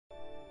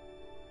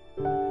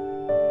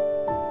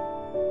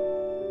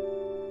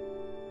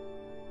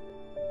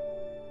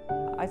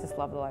I just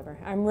love the library.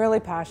 I'm really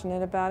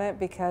passionate about it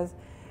because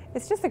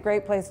it's just a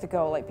great place to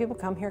go. Like, people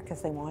come here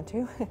because they want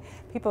to.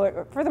 People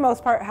are, for the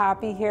most part,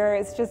 happy here.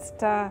 It's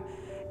just,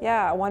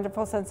 yeah, a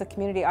wonderful sense of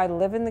community. I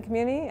live in the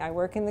community, I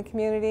work in the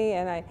community,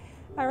 and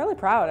I'm really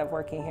proud of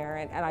working here,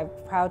 and I'm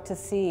proud to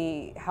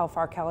see how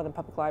far Caledon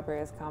Public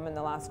Library has come in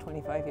the last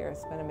 25 years.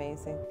 It's been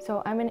amazing.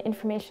 So I'm an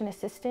information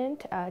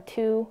assistant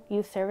to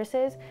youth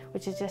services,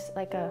 which is just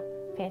like a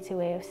fancy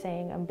way of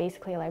saying I'm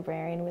basically a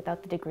librarian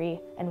without the degree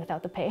and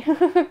without the pay.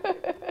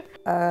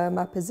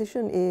 My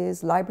position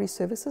is Library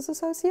Services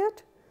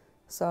Associate,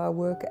 so I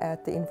work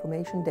at the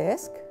information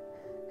desk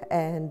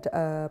and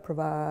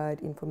provide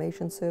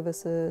information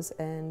services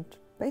and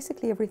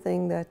basically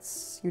everything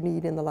that's you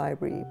need in the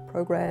library,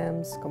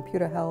 programs,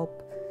 computer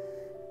help,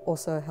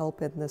 also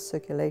help in the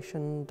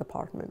circulation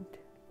department.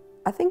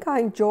 I think I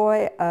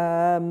enjoy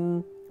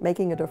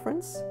making a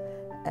difference,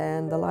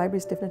 and the library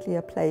is definitely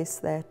a place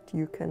that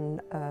you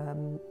can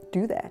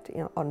do that,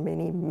 you know, on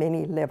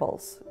many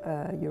levels.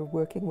 You're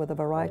working with a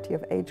variety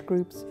of age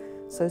groups,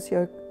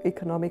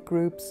 socioeconomic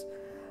groups,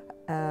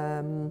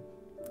 and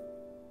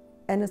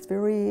it's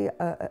very,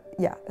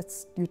 yeah,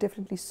 you're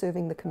definitely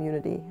serving the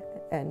community,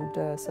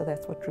 and so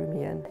that's what drew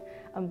me in.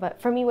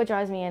 But for me, what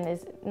draws me in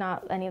is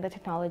not any of the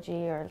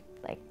technology or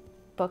like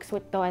books,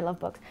 though I love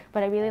books,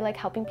 but I really like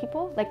helping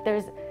people. Like,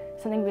 there's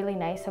something really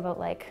nice about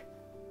like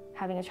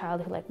having a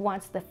child who like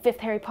wants the 5th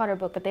Harry Potter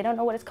book, but they don't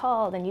know what it's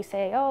called, and you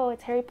say, oh,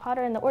 it's Harry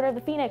Potter and the Order of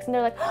the Phoenix, and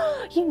they're like,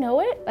 oh, you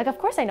know it? Like, of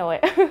course I know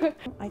it.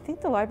 I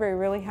think the library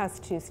really has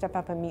to step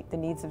up and meet the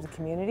needs of the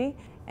community.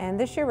 And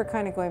this year we're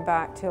kind of going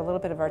back to a little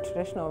bit of our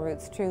traditional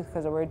roots too,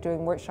 because we're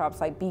doing workshops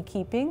like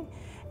beekeeping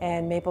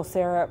and maple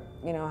syrup,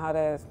 you know, how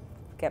to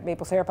get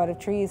maple syrup out of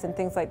trees and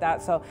things like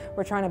that. So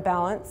we're trying to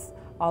balance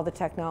all the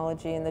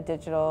technology and the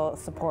digital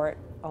support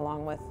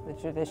along with the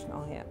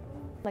traditional. Yeah.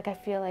 Like, I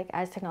feel like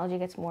as technology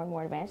gets more and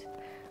more advanced,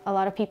 a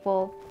lot of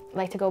people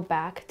like to go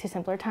back to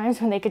simpler times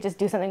when they could just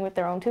do something with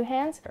their own 2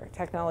 hands.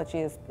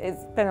 Technology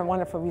it's been a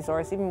wonderful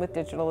resource, even with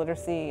digital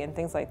literacy and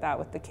things like that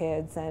with the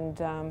kids,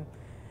 and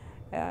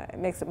it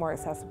makes it more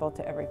accessible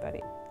to everybody.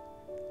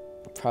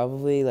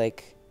 Probably,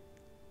 like,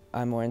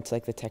 I'm more into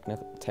like the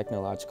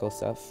technological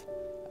stuff.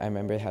 I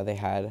remember how they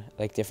had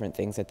like different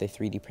things that they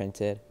 3D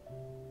printed,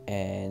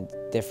 and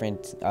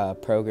different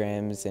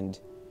programs and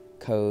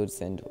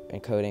codes and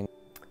coding.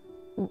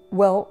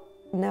 Well,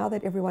 now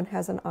that everyone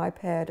has an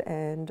iPad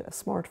and a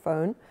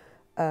smartphone,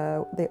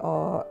 there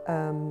are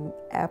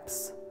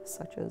apps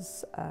such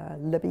as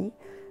Libby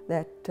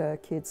that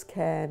kids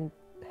can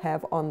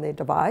have on their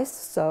device.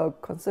 So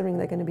considering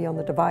they're going to be on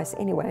the device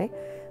anyway,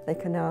 they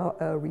can now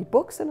read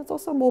books, and it's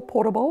also more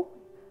portable.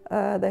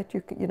 That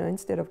you know,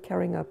 instead of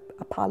carrying a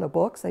pile of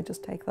books, they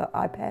just take the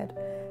iPad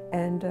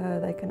and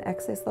they can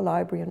access the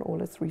library and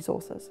all its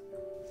resources.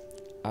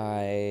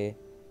 I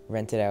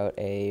rented out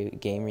a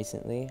game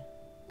recently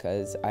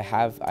because I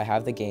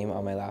have the game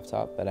on my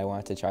laptop, but I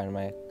wanted to try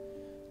it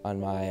on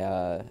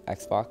my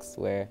Xbox,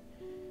 where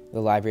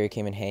the library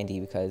came in handy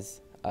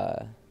because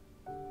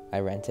I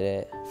rented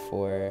it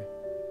for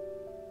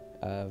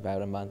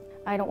about a month.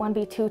 I don't want to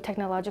be too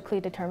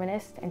technologically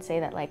determinist and say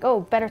that like,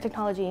 oh, better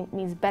technology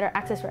means better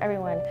access for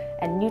everyone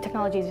and new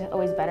technology is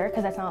always better,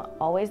 because that's not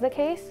always the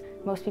case.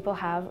 Most people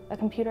have a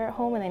computer at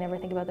home and they never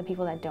think about the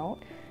people that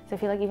don't. So I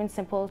feel like even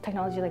simple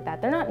technology like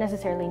that, they're not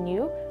necessarily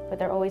new, but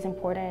they're always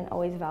important,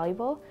 always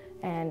valuable.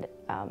 And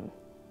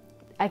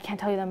I can't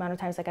tell you the amount of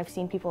times like I've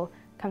seen people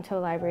come to a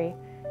library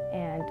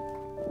and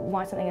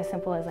want something as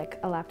simple as like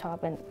a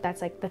laptop, and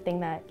that's like the thing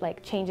that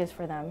like changes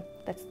for them.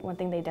 That's one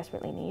thing they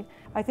desperately need.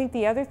 I think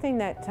the other thing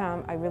that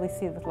I really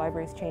see with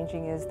libraries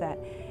changing is that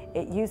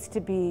it used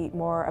to be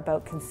more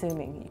about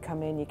consuming. You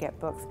come in, you get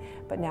books,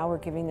 but now we're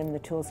giving them the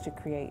tools to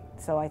create.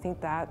 So I think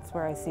that's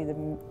where I see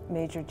the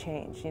major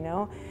change, you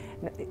know?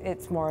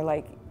 It's more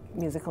like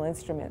musical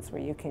instruments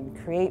where you can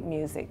create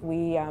music.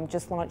 We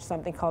just launched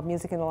something called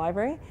Music in the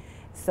Library.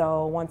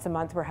 So once a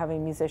month we're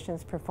having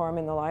musicians perform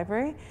in the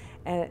library,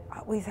 and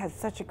we've had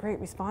such a great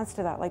response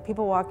to that. Like,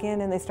 people walk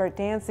in and they start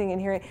dancing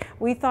and hearing.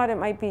 We thought it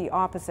might be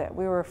opposite.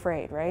 We were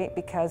afraid, right?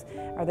 Because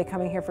are they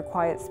coming here for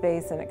quiet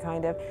space, and it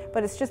kind of,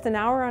 but it's just an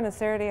hour on a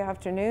Saturday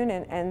afternoon,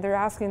 and they're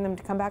asking them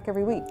to come back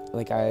every week.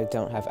 Like, I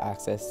don't have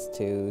access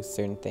to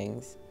certain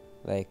things,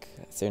 like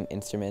certain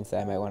instruments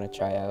that I might want to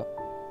try out.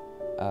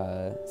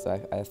 So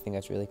I think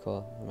that's really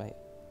cool. I might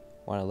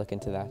want to look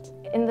into that.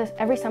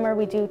 Every summer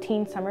we do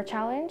Teen Summer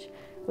Challenge,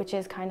 which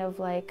is kind of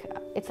like,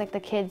 it's like the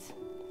kids'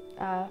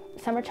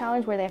 summer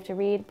challenge where they have to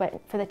read,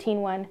 but for the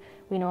teen one,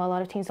 we know a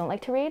lot of teens don't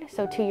like to read.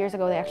 So 2 years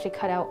ago they actually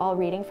cut out all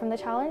reading from the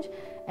challenge,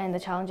 and the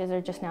challenges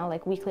are just now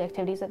like weekly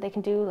activities that they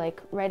can do,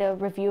 like write a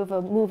review of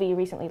a movie you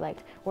recently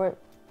liked, or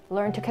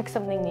learn to cook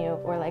something new,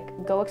 or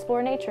like go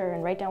explore nature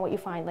and write down what you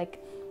find. Like,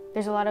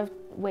 there's a lot of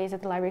ways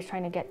that the library is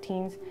trying to get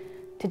teens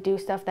to do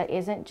stuff that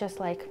isn't just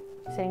like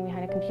sitting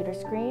behind a computer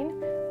screen.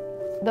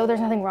 Though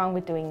there's nothing wrong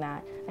with doing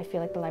that. I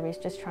feel like the library is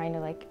just trying to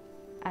like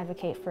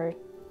advocate for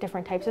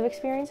different types of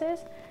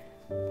experiences.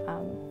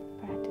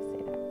 I had to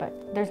say that,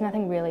 but there's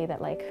nothing really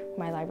that like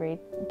my library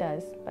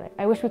does, but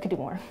I wish we could do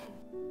more.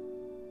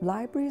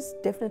 Libraries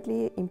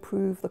definitely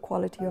improve the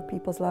quality of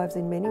people's lives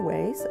in many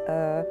ways.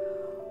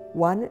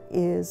 One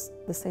is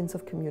the sense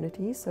of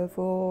community. So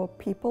for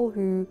people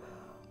who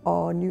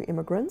are new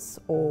immigrants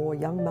or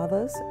young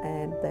mothers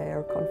and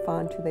they're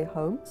confined to their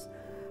homes,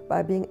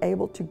 by being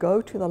able to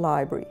go to the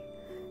library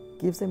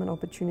gives them an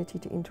opportunity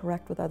to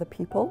interact with other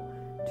people,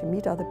 to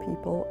meet other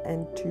people,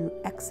 and to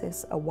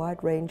access a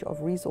wide range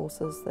of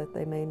resources that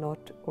they may not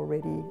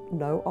already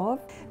know of.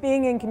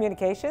 Being in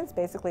communications,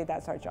 basically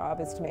that's our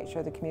job, is to make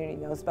sure the community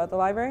knows about the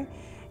library,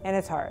 and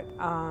it's hard.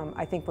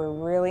 I think we're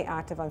really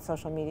active on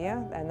social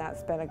media, and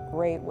that's been a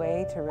great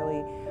way to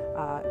really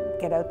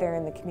get out there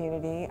in the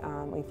community.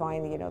 We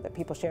find, that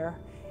people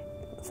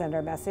send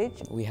our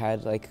message. We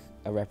had like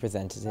a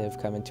representative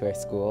come into our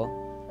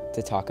school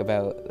to talk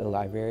about the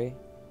library,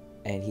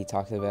 and he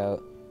talked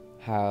about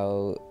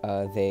how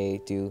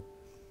they do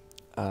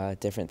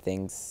different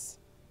things,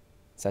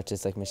 such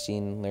as like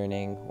machine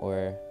learning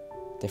or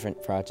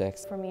different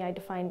projects. For me, I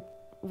define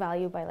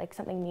value by like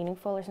something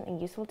meaningful or something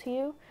useful to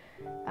you.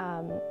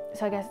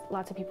 So I guess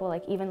lots of people,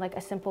 like even like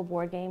a simple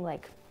board game,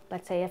 like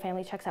let's say a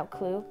family checks out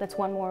Clue, that's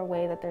one more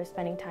way that they're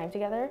spending time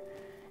together,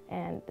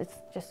 and it's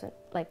just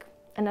like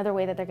another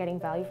way that they're getting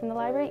value from the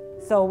library.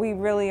 So we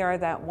really are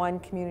that one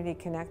community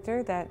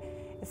connector. That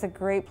it's a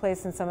great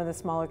place in some of the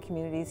smaller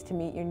communities to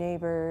meet your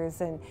neighbors,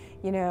 and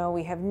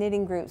we have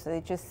knitting groups, so they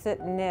just sit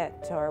and knit,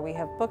 or we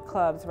have book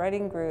clubs,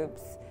 writing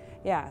groups.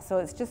 Yeah, so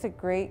it's just a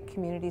great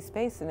community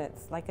space, and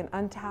it's like an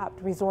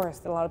untapped resource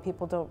that a lot of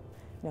people don't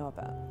know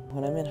about.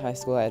 When I'm in high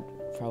school,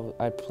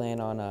 I'd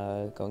plan on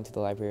going to the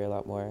library a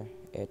lot more.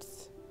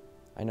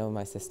 I know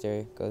my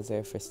sister goes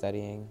there for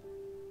studying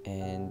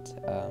and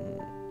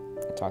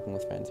talking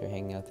with friends or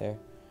hanging out there.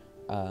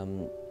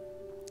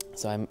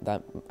 So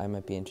I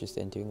might be interested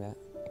in doing that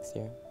next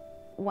year.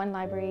 One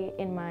library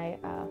in my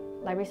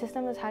library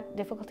system has had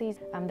difficulties.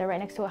 They're right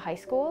next to a high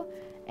school,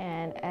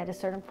 and at a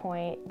certain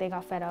point they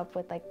got fed up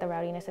with like the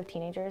rowdiness of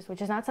teenagers,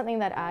 which is not something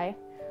that I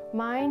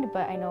mind,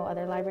 but I know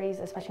other libraries,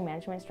 especially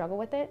management, struggle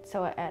with it.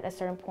 So at a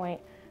certain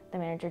point the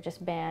manager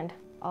just banned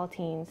all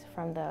teens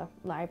from the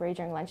library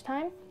during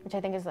lunchtime, which I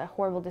think is a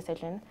horrible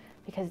decision,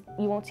 because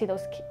you won't see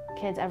those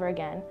kids ever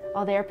again.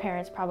 All their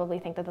parents probably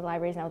think that the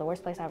library is now the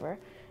worst place ever.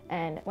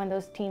 And when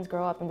those teens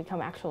grow up and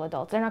become actual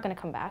adults, they're not going to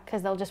come back,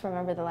 because they'll just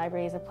remember the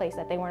library as a place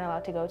that they weren't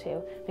allowed to go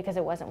to because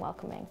it wasn't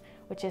welcoming,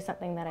 which is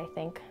something that I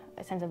think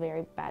sends a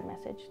very bad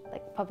message.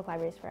 Like, public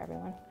libraries for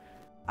everyone.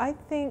 I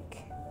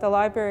think the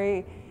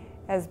library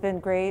has been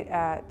great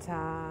at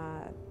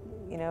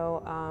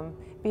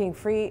being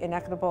free and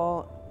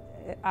equitable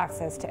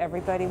access to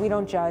everybody. We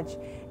don't judge.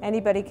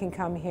 Anybody can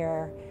come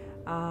here.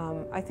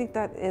 I think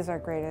that is our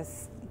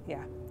greatest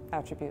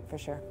attribute for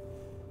sure.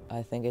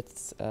 I think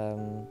it's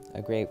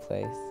a great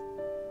place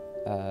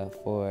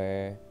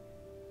for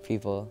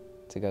people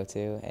to go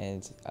to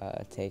and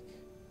take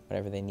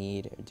whatever they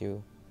need or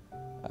do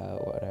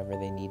whatever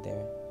they need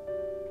there.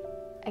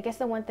 I guess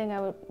the one thing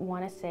I would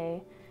want to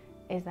say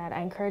is that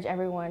I encourage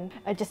everyone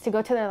just to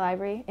go to their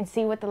library and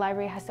see what the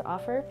library has to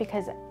offer,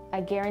 because I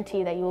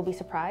guarantee that you will be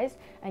surprised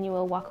and you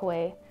will walk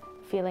away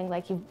feeling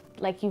like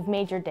you've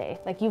made your day,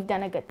 like you've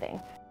done a good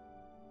thing.